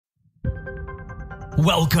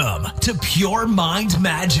Welcome to Pure Mind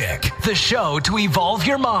Magic, the show to evolve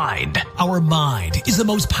your mind. Our mind is the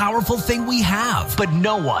most powerful thing we have, but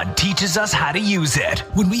no one teaches us how to use it.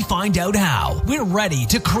 When we find out how, we're ready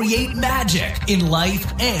to create magic in life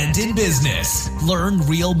and in business. Learn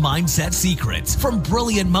real mindset secrets from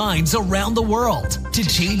brilliant minds around the world to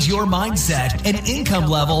change your mindset and income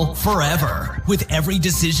level forever. With every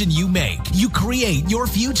decision you make, you create your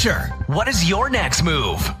future. What is your next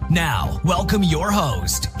move? Now, welcome your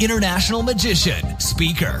host, international magician,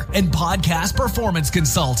 speaker, and podcast performance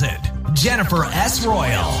consultant, Jennifer S.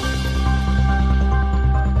 Royal.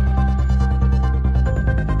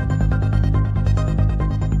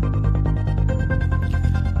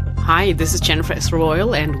 Hi, this is Jennifer S.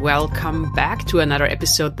 Royal, and welcome back to another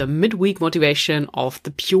episode, the midweek motivation of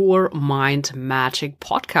the Pure Mind Magic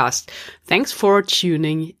podcast. Thanks for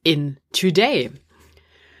tuning in today.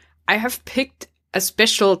 I have picked a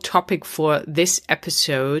special topic for this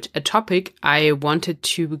episode, a topic I wanted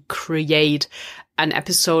to create an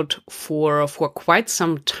episode for quite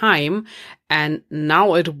some time. And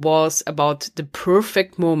now it was about the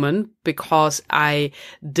perfect moment because I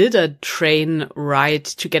did a train ride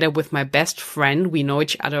together with my best friend. We know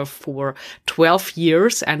each other for 12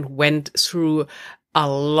 years and went through a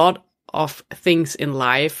lot of things in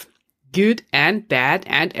life, good and bad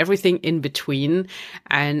and everything in between.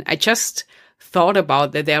 And I just thought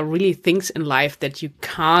about that there are really things in life that you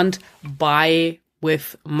can't buy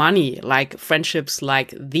with money, like friendships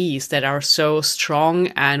like these that are so strong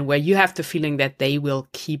and where you have the feeling that they will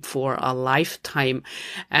keep for a lifetime.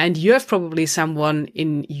 And you have probably someone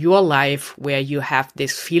in your life where you have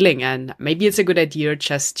this feeling, and maybe it's a good idea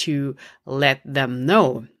just to let them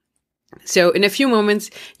know. So in a few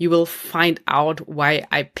moments, you will find out why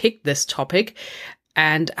I picked this topic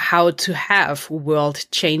and how to have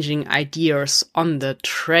world-changing ideas on the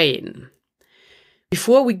train.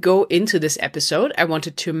 Before we go into this episode, I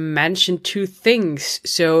wanted to mention two things.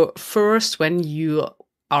 So first, when you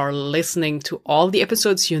are listening to all the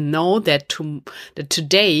episodes, you know that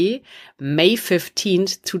today, May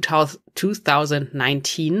 15th,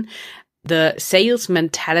 2019, the Sales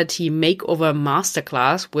Mentality Makeover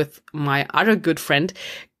Masterclass with my other good friend,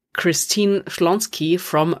 Christine Schlonsky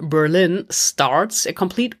from Berlin, starts, a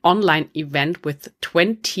complete online event with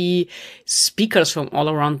 20 speakers from all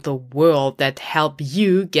around the world that help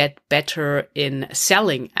you get better in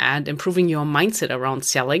selling and improving your mindset around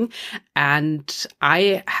selling. And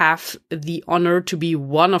I have the honor to be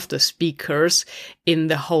one of the speakers in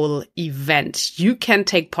the whole event. You can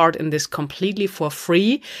take part in this completely for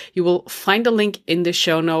free. You will find a link in the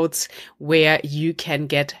show notes where you can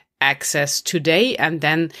get access today and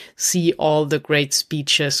then see all the great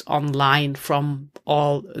speeches online from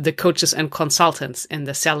all the coaches and consultants in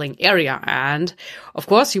the selling area. And of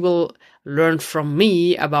course, you will learn from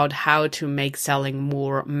me about how to make selling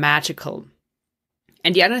more magical.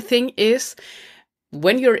 And the other thing is,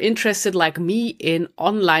 when you're interested like me in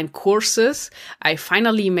online courses, I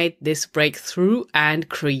finally made this breakthrough and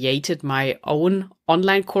created my own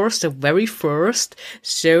online course, the very first.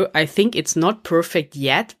 So I think it's not perfect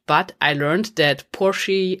yet, but I learned that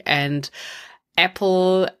Porsche and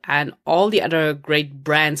Apple and all the other great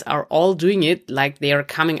brands are all doing it, like they are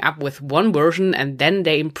coming up with one version and then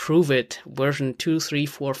they improve it, version 2, 3,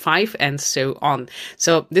 4, 5, and so on.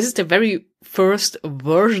 So this is the very first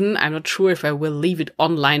version. I'm not sure if I will leave it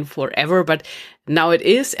online forever, but now it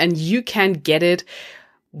is, and you can get it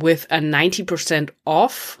with a 90%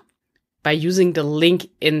 off by using the link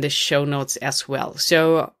in the show notes as well.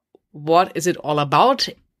 So what is it all about?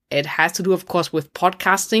 It has to do, of course, with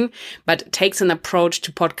podcasting, but takes an approach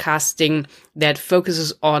to podcasting that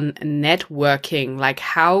focuses on networking. Like,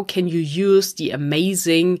 how can you use the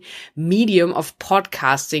amazing medium of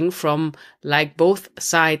podcasting from like both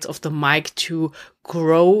sides of the mic to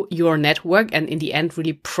grow your network and in the end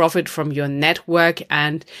really profit from your network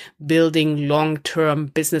and building long-term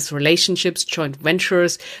business relationships, joint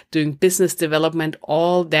ventures, doing business development.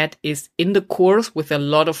 All that is in the course with a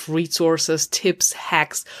lot of resources, tips,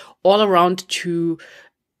 hacks all around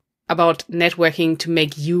about networking to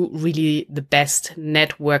make you really the best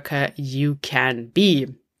networker you can be.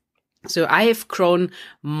 So I have grown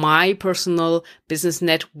my personal business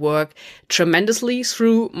network tremendously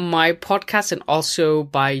through my podcast and also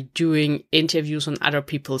by doing interviews on other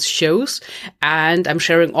people's shows. And I'm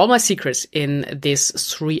sharing all my secrets in this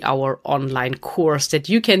 3-hour online course that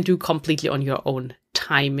you can do completely on your own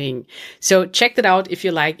timing. So check that out if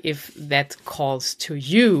you like, if that calls to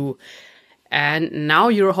you. And now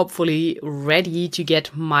you're hopefully ready to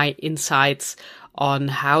get my insights on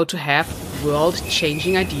how to have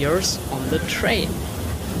world-changing ideas on the train.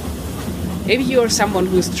 Maybe you're someone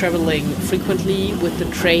who's traveling frequently with the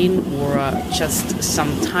train, or just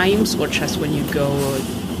sometimes, or just when you go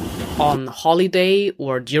on holiday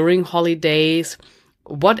or during holidays,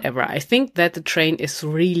 whatever. I think that the train is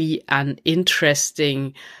really an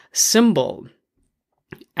interesting symbol.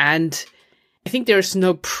 And I think there's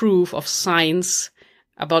no proof of science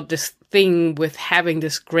about this thing with having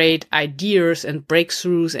this great ideas and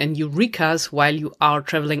breakthroughs and eurekas while you are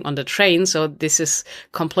traveling on the train. So this is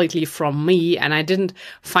completely from me, and I didn't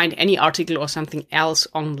find any article or something else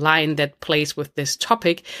online that plays with this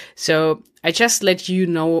topic. So I just let you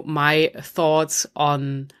know my thoughts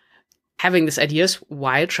on having these ideas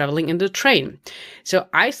while traveling in the train. So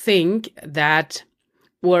I think that,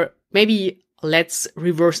 or maybe let's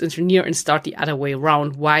reverse engineer and start the other way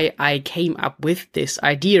around, why I came up with this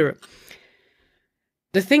idea.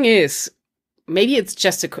 The thing is, maybe it's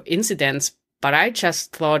just a coincidence, but I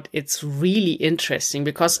just thought it's really interesting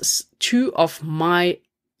because two of my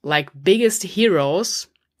biggest heroes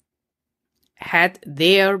had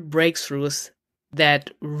their breakthroughs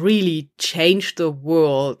that really changed the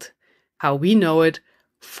world, how we know it,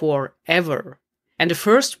 forever. And the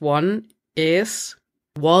first one is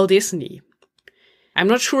Walt Disney. I'm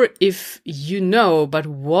not sure if you know, but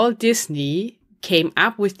Walt Disney came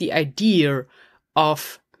up with the idea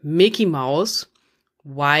of Mickey Mouse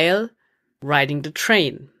while riding the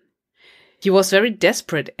train. He was very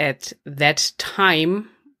desperate at that time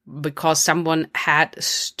because someone had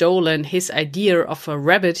stolen his idea of a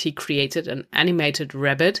rabbit. He created an animated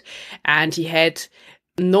rabbit and he had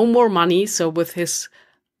no more money. So with his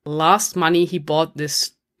last money, he bought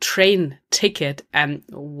this train ticket, and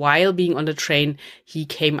while being on the train he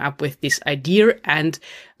came up with this idea and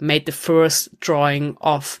made the first drawing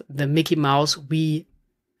of the Mickey Mouse we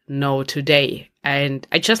know today. And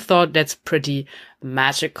I just thought that's pretty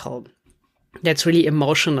magical. That's really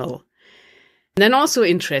emotional. And then also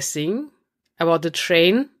interesting about the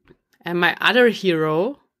train, and my other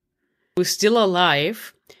hero, who's still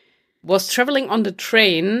alive, was traveling on the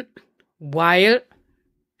train while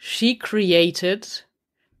she created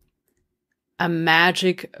a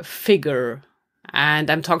magic figure.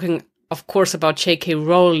 And I'm talking, of course, about J.K.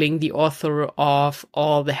 Rowling, the author of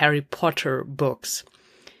all the Harry Potter books.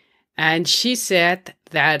 And she said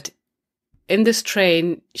that in this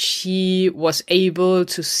train, she was able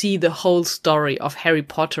to see the whole story of Harry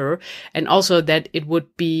Potter, and also that it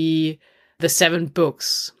would be the 7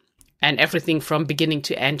 books and everything from beginning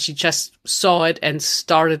to end. She just saw it and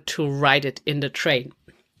started to write it in the train.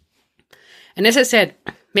 And as I said,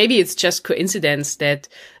 maybe it's just coincidence that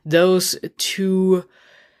those two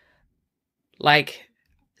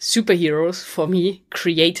superheroes for me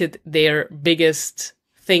created their biggest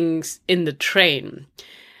things in the train.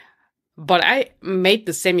 But I made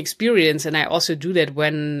the same experience, and I also do that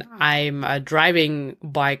when I'm driving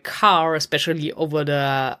by car, especially over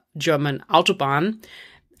the German Autobahn.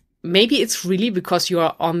 Maybe it's really because you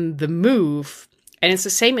are on the move, and it's the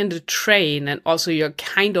same in the train, and also you're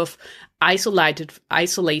kind of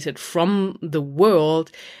isolated from the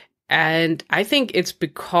world. And I think it's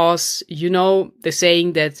because, the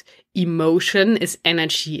saying that emotion is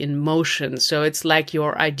energy in motion. So it's like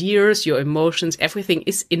your ideas, your emotions, everything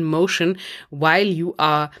is in motion while you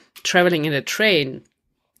are traveling in a train.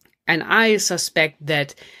 And I suspect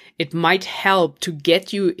that it might help to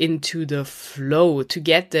get you into the flow, to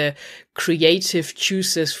get the creative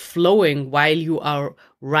juices flowing while you are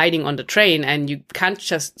riding on the train. And you can't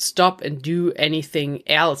just stop and do anything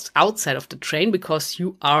else outside of the train because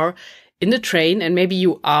you are in the train and maybe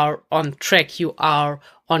you are on track, you are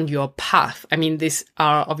on your path. I mean, these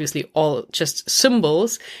are obviously all just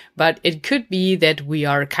symbols, but it could be that we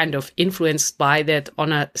are kind of influenced by that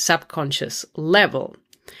on a subconscious level.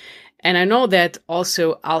 And I know that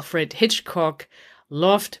also Alfred Hitchcock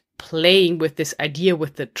loved playing with this idea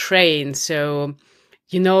with the train. So,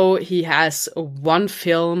 he has one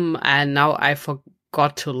film, and now I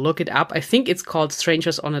forgot to look it up. I think it's called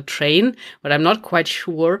Strangers on a Train, but I'm not quite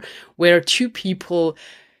sure, where two people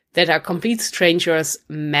that are complete strangers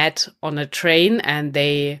met on a train and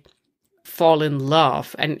they fall in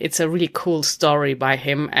love. And it's a really cool story by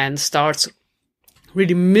him and starts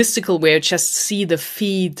really mystical, where you just see the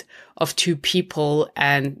feet of two people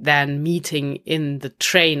and then meeting in the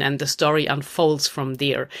train, and the story unfolds from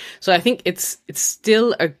there. So I think it's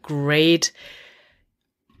still a great,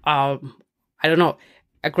 a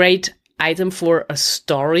great item for a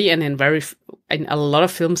story, and in a lot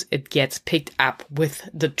of films it gets picked up with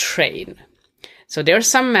the train. So there's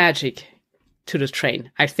some magic to the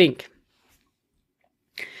train, I think.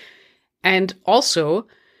 And also,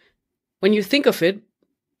 when you think of it,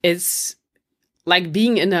 it's like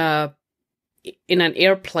being in a in an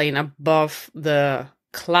airplane above the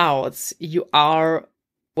clouds, you are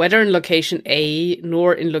whether in location A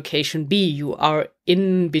nor in location B, you are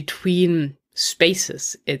in between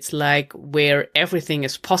spaces. It's like where everything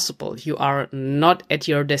is possible. You are not at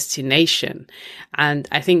your destination. And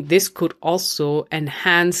I think this could also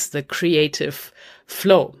enhance the creative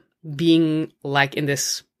flow, being like in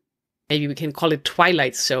this, maybe we can call it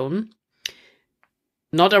twilight zone,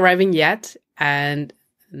 not arriving yet and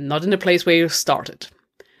not in the place where you started.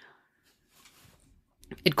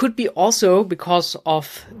 It could be also because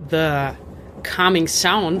of the calming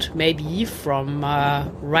sound, maybe from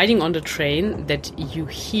riding on the train, that you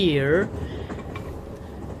hear.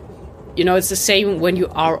 You know, it's the same when you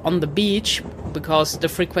are on the beach, because the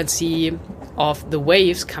frequency of the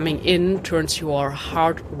waves coming in turns your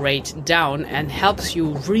heart rate down and helps you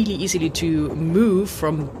really easily to move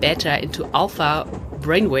from beta into alpha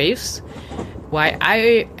brainwaves. Why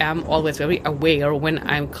I am always very aware when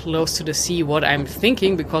I'm close to the sea what I'm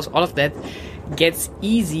thinking, because all of that gets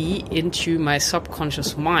easy into my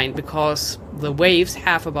subconscious mind, because the waves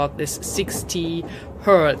have about this 60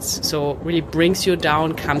 hertz, so really brings you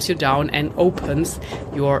down, calms you down, and opens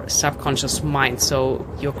your subconscious mind, so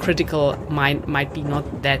your critical mind might be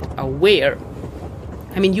not that aware.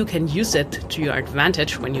 I mean, you can use it to your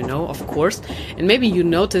advantage when you know, of course. And maybe you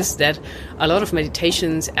notice that a lot of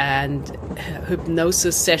meditations and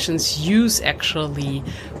hypnosis sessions use actually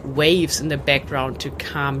waves in the background to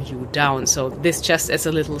calm you down. So this just as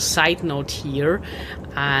a little side note here.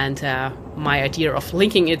 And my idea of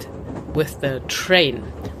linking it with the train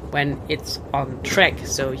when it's on track.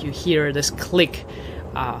 So you hear this click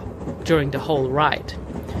during the whole ride.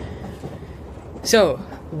 So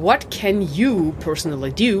what can you personally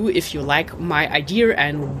do if you like my idea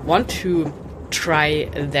and want to try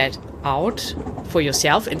that out for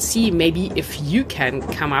yourself and see maybe if you can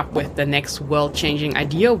come up with the next world-changing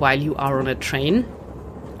idea while you are on a train?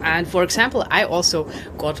 And for example, I also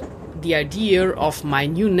got the idea of my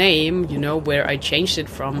new name, you know, where I changed it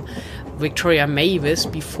from Victoria Mavis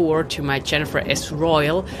before to my Jennifer S.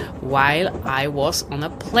 Royal while I was on a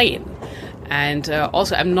plane. And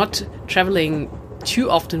also I'm not traveling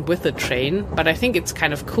too often with the train, but I think it's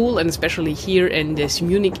kind of cool, and especially here in this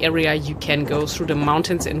Munich area you can go through the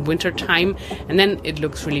mountains in winter time and then it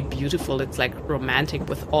looks really beautiful. It's like romantic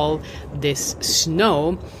with all this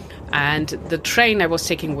snow. And the train I was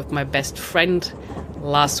taking with my best friend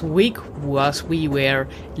last week was, we were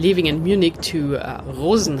leaving in Munich to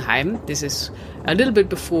Rosenheim. This is a little bit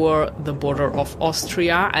before the border of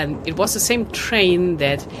Austria, and it was the same train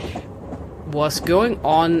that was going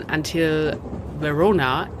on until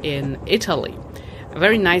Verona in Italy. A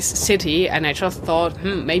very nice city, and I just thought,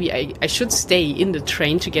 maybe I should stay in the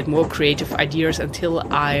train to get more creative ideas until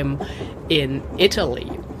I'm in Italy.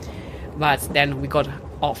 But then we got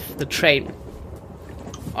off the train.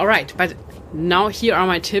 Alright, but now here are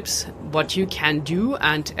my tips what you can do,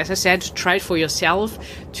 and as I said, try it for yourself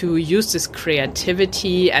to use this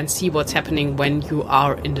creativity and see what's happening when you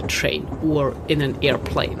are in the train or in an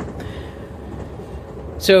airplane.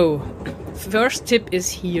 So first tip is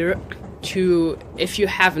here to, if you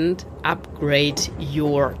haven't, upgrade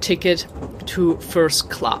your ticket to first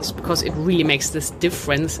class, because it really makes this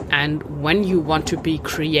difference. And when you want to be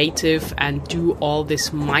creative and do all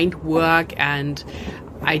this mind work and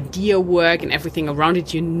idea work and everything around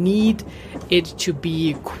it, you need it to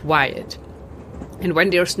be quiet. And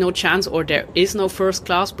when there's no chance or there is no first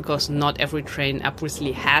class, because not every train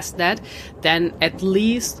obviously has that, then at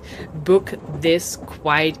least book this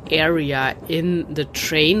quiet area in the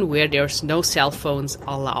train where there's no cell phones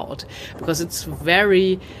allowed. Because it's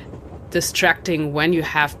very distracting when you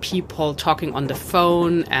have people talking on the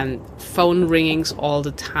phone and phone ringings all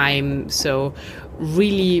the time. So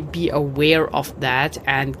really be aware of that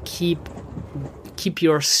and keep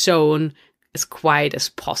your zone as quiet as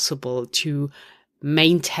possible to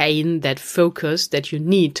maintain that focus that you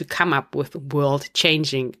need to come up with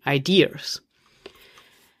world-changing ideas.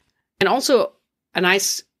 And also a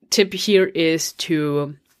nice tip here is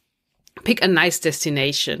to pick a nice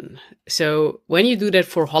destination. So when you do that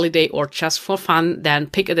for holiday or just for fun,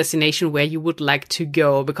 then pick a destination where you would like to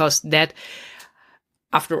go, because that,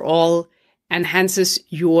 after all, enhances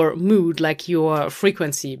your mood, like your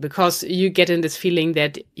frequency, because you get in this feeling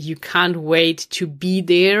that you can't wait to be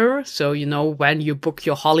there. So, you know, when you book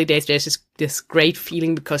your holidays, there's this great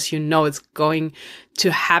feeling because you know it's going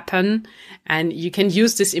to happen, and you can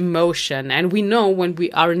use this emotion. And we know when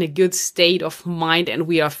we are in a good state of mind and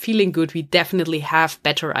we are feeling good, we definitely have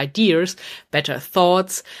better ideas, better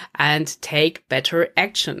thoughts, and take better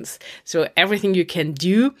actions. So everything you can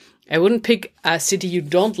do I wouldn't pick a city you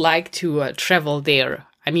don't like to travel there.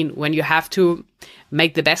 I mean, when you have to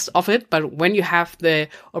make the best of it, but when you have the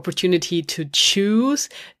opportunity to choose,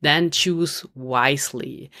 then choose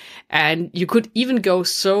wisely. And you could even go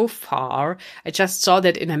so far. I just saw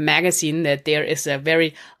that in a magazine that there is a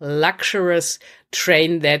very luxurious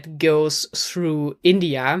train that goes through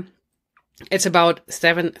India. It's about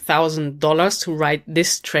 $7,000 to ride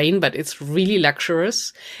this train, but it's really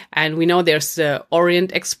luxurious. And we know there's the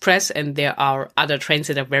Orient Express and there are other trains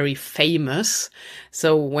that are very famous.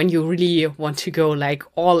 So when you really want to go like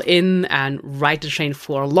all in and ride the train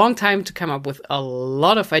for a long time to come up with a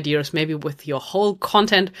lot of ideas, maybe with your whole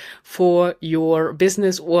content for your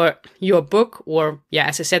business or your book, or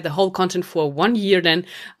as I said, the whole content for 1 year, then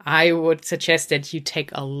I would suggest that you take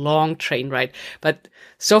a long train ride. But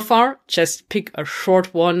so far, just pick a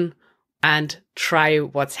short one and try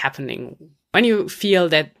what's happening when you feel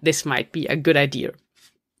that this might be a good idea.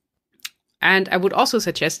 And I would also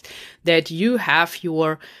suggest that you have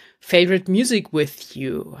your favorite music with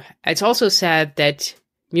you. It's also said that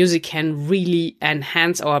music can really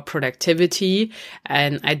enhance our productivity.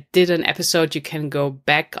 And I did an episode, you can go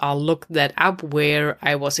back, I'll look that up, where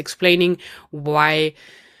I was explaining why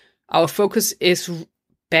our focus is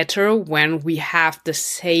better when we have the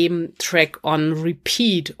same track on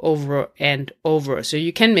repeat over and over. So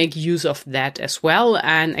you can make use of that as well.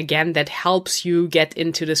 And again, that helps you get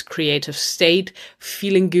into this creative state,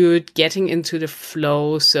 feeling good, getting into the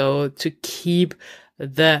flow. So to keep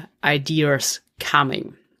the ideas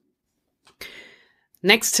coming.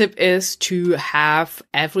 Next tip is to have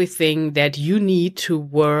everything that you need to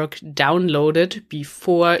work downloaded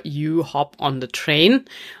before you hop on the train,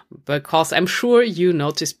 because I'm sure you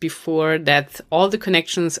noticed before that all the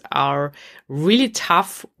connections are really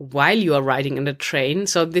tough while you are riding in the train.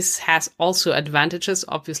 So this has also advantages,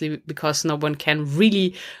 obviously, because no one can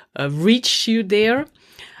really reach you there.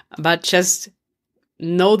 But just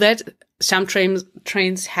know that some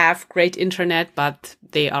trains have great internet, but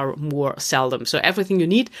they are more seldom. So everything you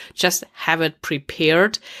need, just have it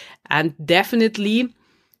prepared. And definitely,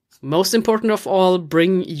 most important of all,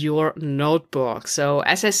 bring your notebook. So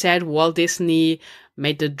as I said, Walt Disney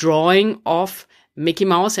made the drawing of Mickey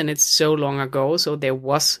Mouse, and it's so long ago. So there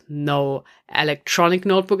was no electronic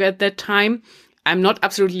notebook at that time. I'm not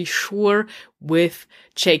absolutely sure with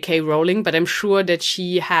J.K. Rowling, but I'm sure that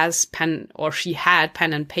she had pen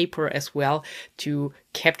and paper as well to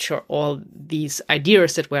capture all these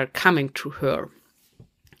ideas that were coming to her.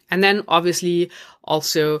 And then obviously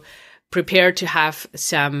also prepare to have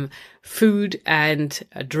some food and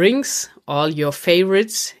drinks, all your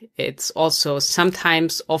favorites. It's also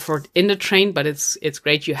sometimes offered in the train, but it's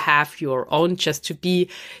great you have your own just to be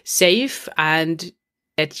safe and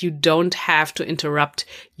that you don't have to interrupt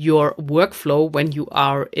your workflow when you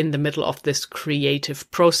are in the middle of this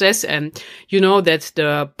creative process. And you know that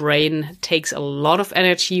the brain takes a lot of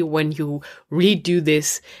energy when you really do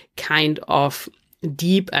this kind of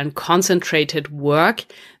deep and concentrated work,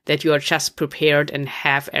 that you are just prepared and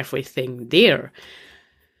have everything there.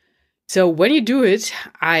 So when you do it,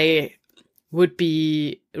 I would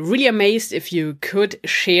be really amazed if you could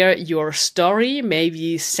share your story.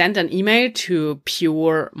 Maybe send an email to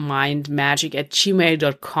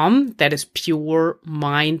puremindmagic@gmail.com. That is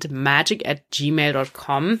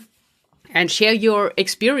puremindmagic@gmail.com. And share your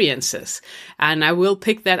experiences. And I will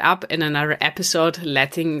pick that up in another episode,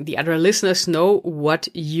 letting the other listeners know what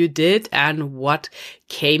you did and what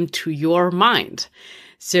came to your mind.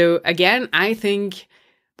 So again, I think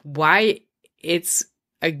why it's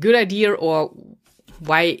a good idea, or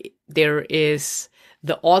why the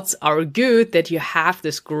odds are good that you have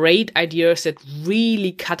this great ideas that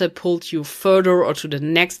really catapult you further or to the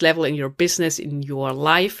next level in your business, in your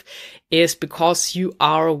life, is because you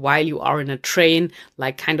are, while you are in a train,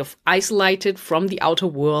 like kind of isolated from the outer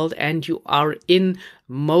world, and you are in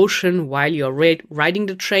motion while you're riding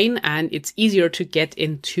the train, and it's easier to get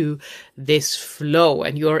into this flow,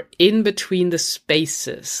 and you're in between the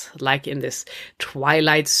spaces, like in this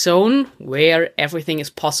twilight zone where everything is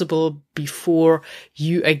possible before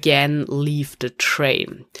you again leave the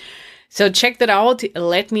train. So check that out.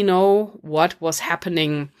 Let me know what was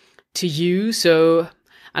happening to you. So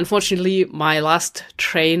unfortunately, my last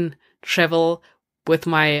train travel with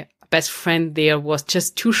my best friend there was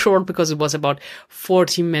just too short because it was about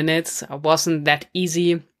 40 minutes. It wasn't that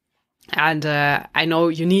easy And I know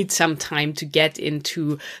you need some time to get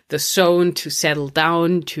into the zone, to settle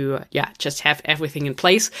down, to just have everything in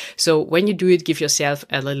place. So when you do it, give yourself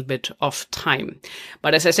a little bit of time.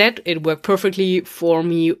 But as I said, it worked perfectly for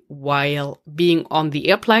me while being on the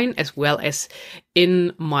airplane as well as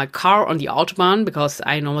in my car on the Autobahn, because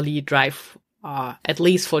I normally drive at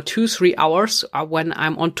least for 2-3 hours when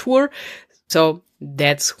I'm on tour. So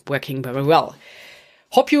that's working very well.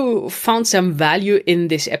 Hope you found some value in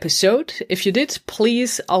this episode. If you did,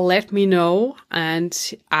 please let me know, and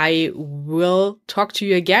I will talk to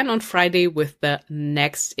you again on Friday with the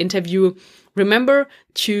next interview. Remember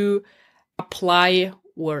to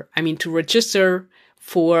to register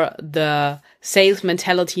for the Sales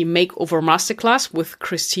Mentality Makeover Masterclass with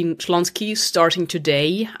Christine Schlonsky starting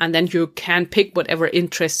today. And then you can pick whatever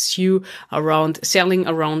interests you around selling,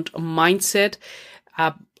 around mindset,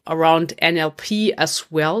 around NLP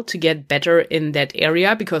as well, to get better in that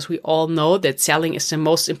area, because we all know that selling is the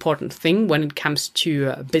most important thing when it comes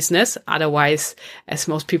to business. Otherwise, as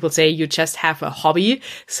most people say, you just have a hobby.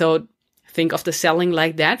 So think of the selling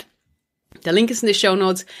like that. The link is in the show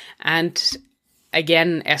notes. And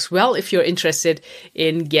again, as well, if you're interested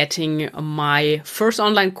in getting my first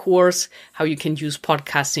online course, how you can use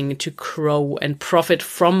podcasting to grow and profit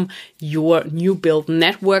from your new build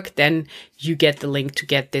network, then you get the link to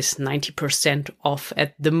get this 90% off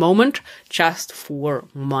at the moment, just for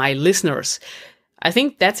my listeners. I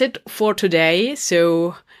think that's it for today.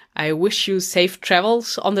 So I wish you safe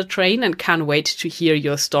travels on the train and can't wait to hear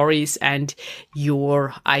your stories and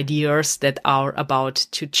your ideas that are about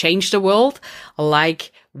to change the world,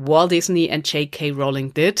 like Walt Disney and J.K. Rowling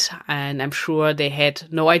did. And I'm sure they had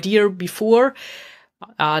no idea before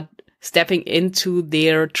stepping into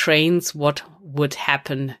their trains what would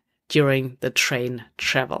happen during the train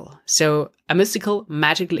travel. So a mystical,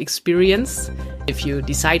 magical experience if you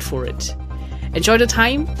decide for it. Enjoy the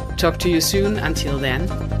time. Talk to you soon. Until then,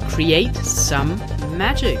 create some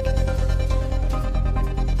magic.